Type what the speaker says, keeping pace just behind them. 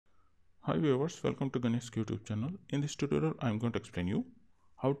Hi viewers, welcome to Ganisk YouTube channel. In this tutorial, I am going to explain you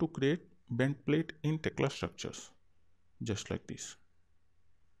how to create bent plate in Tekla Structures, just like this.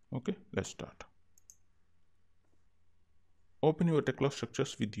 Okay, let's start. Open your Tekla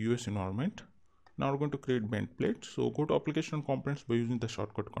Structures with US environment. Now we're going to create bent plate. So go to Application and Components by using the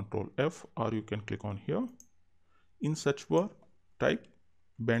shortcut Control F, or you can click on here. In search bar, type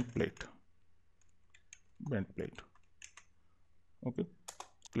bent plate. Bent plate. Okay,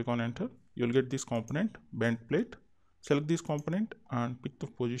 click on Enter. You'll get this component bent plate. Select this component and pick the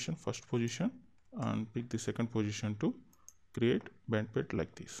position, first position, and pick the second position to create bent plate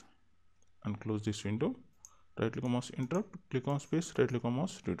like this, and close this window. Right click on mouse, interrupt, click on space, right click on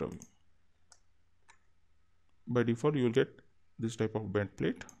mouse, redraw view. By default you will get this type of bent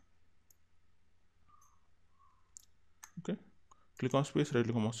plate. Okay, click on space, right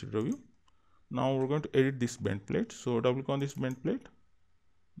click on mouse, redraw view. Now we're going to edit this bent plate, so double click on this bent plate.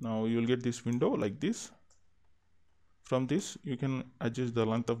 Now you will get this window like this. From this you can adjust the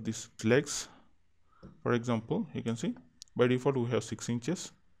length of these legs. For example, you can see by default we have 6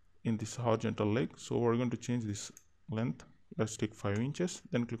 inches in this horizontal leg, so we're going to change this length. Let's take 5 inches,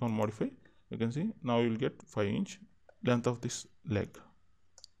 then click on modify. You can see now you'll get 5-inch length of this leg.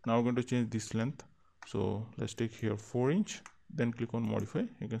 Now we're going to change this length, so let's take here 4-inch, then click on modify.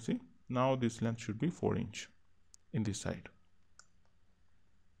 You can see now this length should be 4-inch in this side.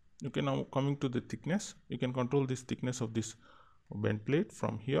 Okay, now coming to the thickness, you can control this thickness of this bent plate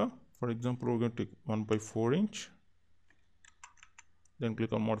from here. For example, we're going to take 1/4-inch, then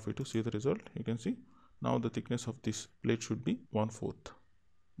click on modify to see the result. You can see now the thickness of this plate should be 1/4.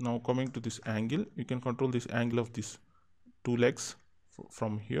 Now coming to this angle, you can control this angle of these two legs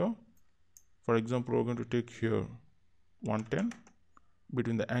from here. For example, we're going to take here 110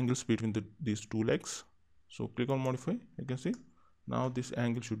 between the angles between these two legs. So click on modify. You can see now this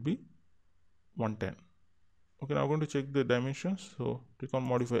angle should be 110. Okay, now I'm going to check the dimensions, so click on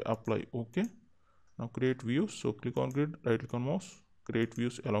modify, apply, okay. Now create views, so click on grid, right click on mouse, create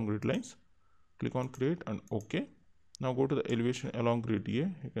views along grid lines, click on create and okay. Now go to the elevation along grid A.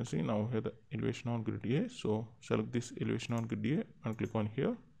 You can see now here the elevation on grid A, so select this elevation on grid A and click on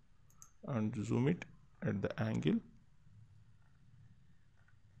here and zoom it at the angle.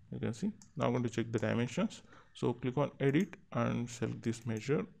 You can see now I'm going to check the dimensions, so click on edit and select this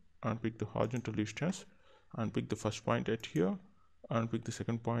measure and pick the horizontal distance and pick the first point at here and pick the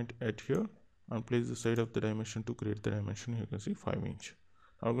second point at here and place the side of the dimension to create the dimension. You can see 5-inch.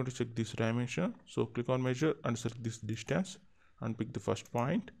 Now I'm going to check this dimension, so click on measure and select this distance and pick the first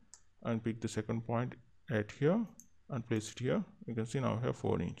point and pick the second point at here and place it here. You can see now I have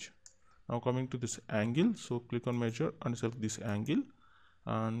 4-inch. Now coming to this angle, so click on measure and select this angle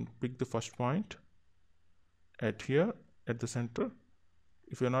and pick the first point at here at the center.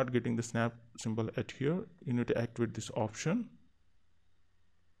 If you're not getting the snap symbol at here, you need to activate this option,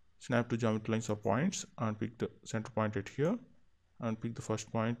 snap to geometry lines or points, and pick the center point at here and pick the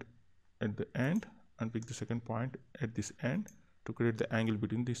first point at the end and pick the second point at this end to create the angle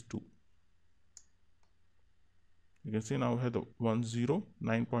between these two. You can see now we have the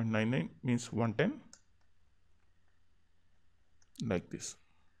 109.99 means 110 like this.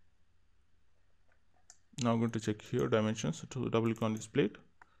 Now I'm going to check here dimensions, to double click on this plate.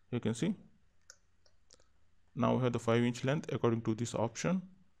 You can see now we have the 5-inch length according to this option,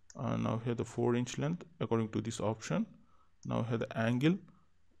 and now here the 4-inch length according to this option. Now here the angle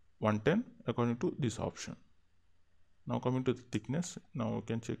 110 according to this option. Now coming to the thickness, now we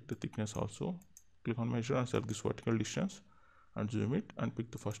can check the thickness also. Click on measure and select this vertical distance and zoom it and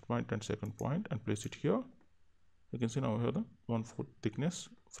pick the first point and second point and place it here. You can see now we have the 1/4 thickness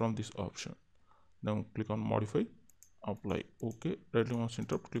from this option. Now click on modify, apply, okay, right click on mouse,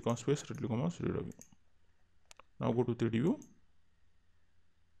 interrupt, click on space, right click on mouse, redraw view. Now go to 3D view.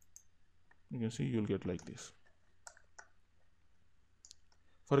 You can see you'll get like this.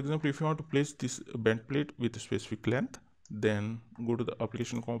 For example, if you want to place this bent plate with a specific length, then go to the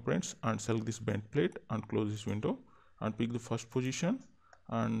application components and select this bent plate and close this window and pick the first position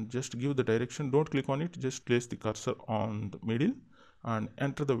and just give the direction. Don't click on it, just place the cursor on the middle and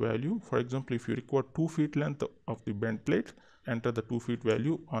enter the value. For example, if you require 2 feet length of the bent plate, enter the 2 feet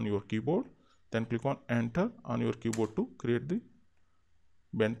value on your keyboard, then click on enter on your keyboard to create the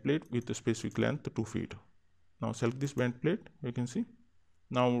bent plate with the specific length 2 feet. Now select this bent plate. You can see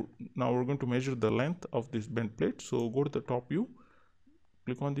now we're going to measure the length of this bent plate, so go to the top view,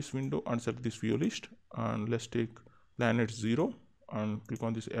 click on this window and select this view list and let's take planet 0 and click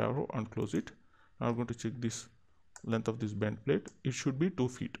on this arrow and close it. Now we're going to check this length of this bent plate. It should be 2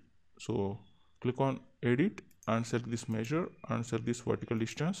 feet, so click on edit and select this measure and select this vertical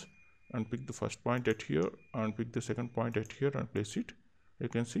distance and pick the first point at here and pick the second point at here and place it. You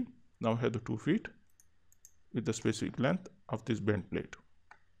can see now I have the 2 feet with the specific length of this bend plate.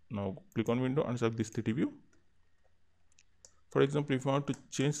 Now click on window and select this 3D view. For example, if you want to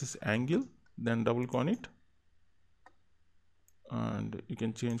change this angle, then double click on it and you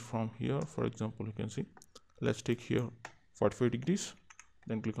can change from here. For example, you can see, let's take here 45 degrees,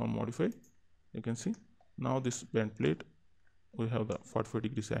 then click on modify. You can see now this bend plate, we have the 45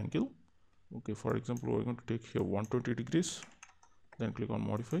 degrees angle. Okay, for example, we're going to take here 120 degrees, then click on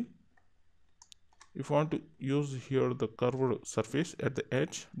modify. If you want to use here the curved surface at the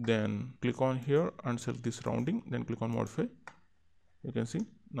edge, then click on here and select this rounding, then click on modify. You can see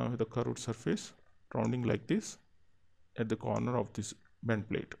now the curved surface rounding like this at the corner of this bend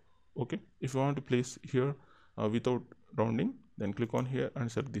plate. Okay, if you want to place here without rounding, then click on here and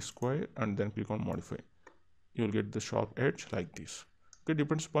select this square and then click on modify. You will get the sharp edge like this. Okay,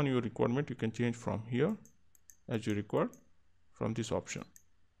 depends upon your requirement. You can change from here as you require from this option.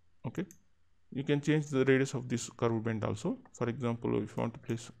 Okay, you can change the radius of this curved bend also. For example, if you want to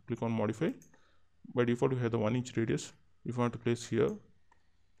place, click on modify. By default, you have the 1 inch radius. If you want to place here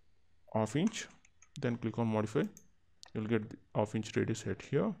 ½ inch, then click on modify. You'll get the ½ inch radius at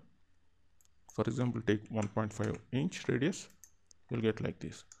here. For example, take 1.5 inch radius. You'll get like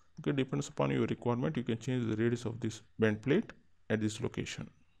this. Okay, depends upon your requirement. You can change the radius of this bend plate at this location.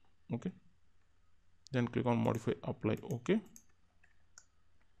 Okay, then click on modify, apply, okay,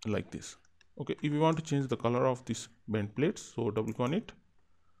 like this. Okay, if you want to change the color of this bend plates, so double click on it.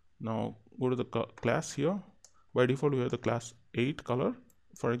 Now go to the class here. By default, we have the class 8 color.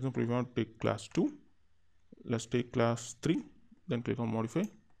 For example, if you want to take class 2, let's take class 3, then click on modify.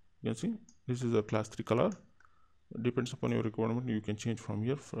 You can see this is a class 3 color. Depends upon your requirement, you can change from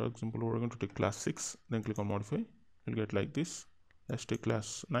here. For example, we're going to take class 6, then click on modify. You'll get like this. Let's take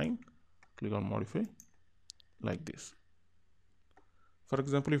class 9, click on modify, like this. For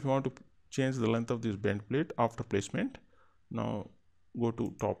example, if you want to change the length of this bend plate after placement, now go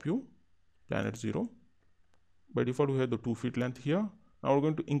to top view, planet 0. By default, we have the 2 feet length here. Now we're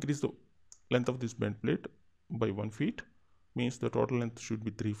going to increase the length of this bend plate by 1 feet, means the total length should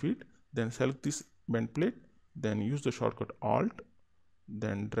be 3 feet. Then select this bend plate, then use the shortcut Alt,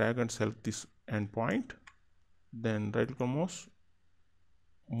 then drag and select this end point, then right click on mouse,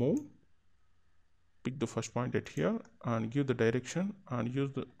 move, pick the first point at here and give the direction and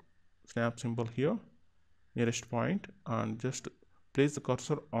use the snap symbol here, nearest point, and just place the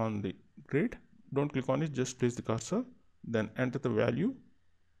cursor on the grid. Don't click on it, just place the cursor, then enter the value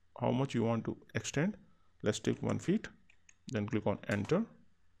how much you want to extend. Let's take 1 feet, then click on enter,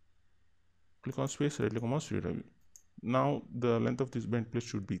 click on space, right click on mouse, review. Now the length of this bend plate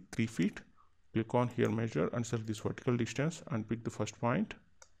should be 3 feet. Click on here, measure and select this vertical distance and pick the first point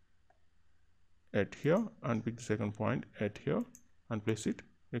at here and pick the second point at here and place it.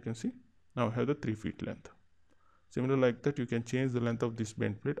 You can see now I have the 3 feet length. Similar like that, you can change the length of this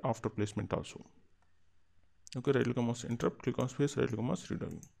bend plate after placement also. Okay, right click on mouse, interrupt, click on space, right click on mouse,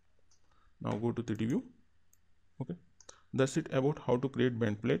 review. Now go to 3D view. Okay, that's it about how to create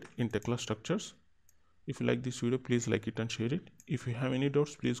bend plate in Tekla Structures. If you like this video, please like it and share it. If you have any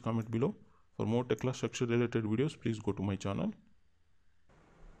doubts, please comment below. For more Tekla Structure related videos, please go to my channel,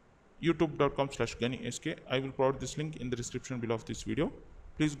 youtube.com/GaniSK. I will provide this link in the description below of this video.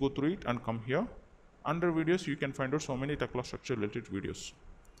 Please go through it and come here. Under videos, you can find out so many Tekla Structure related videos.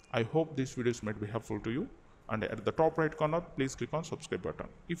 I hope these videos might be helpful to you. And at the top right corner, please click on subscribe button.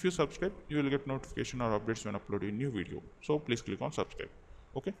 If you subscribe, you will get notification or updates when uploading a new video. So please click on subscribe.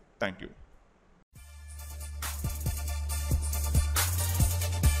 Okay, thank you.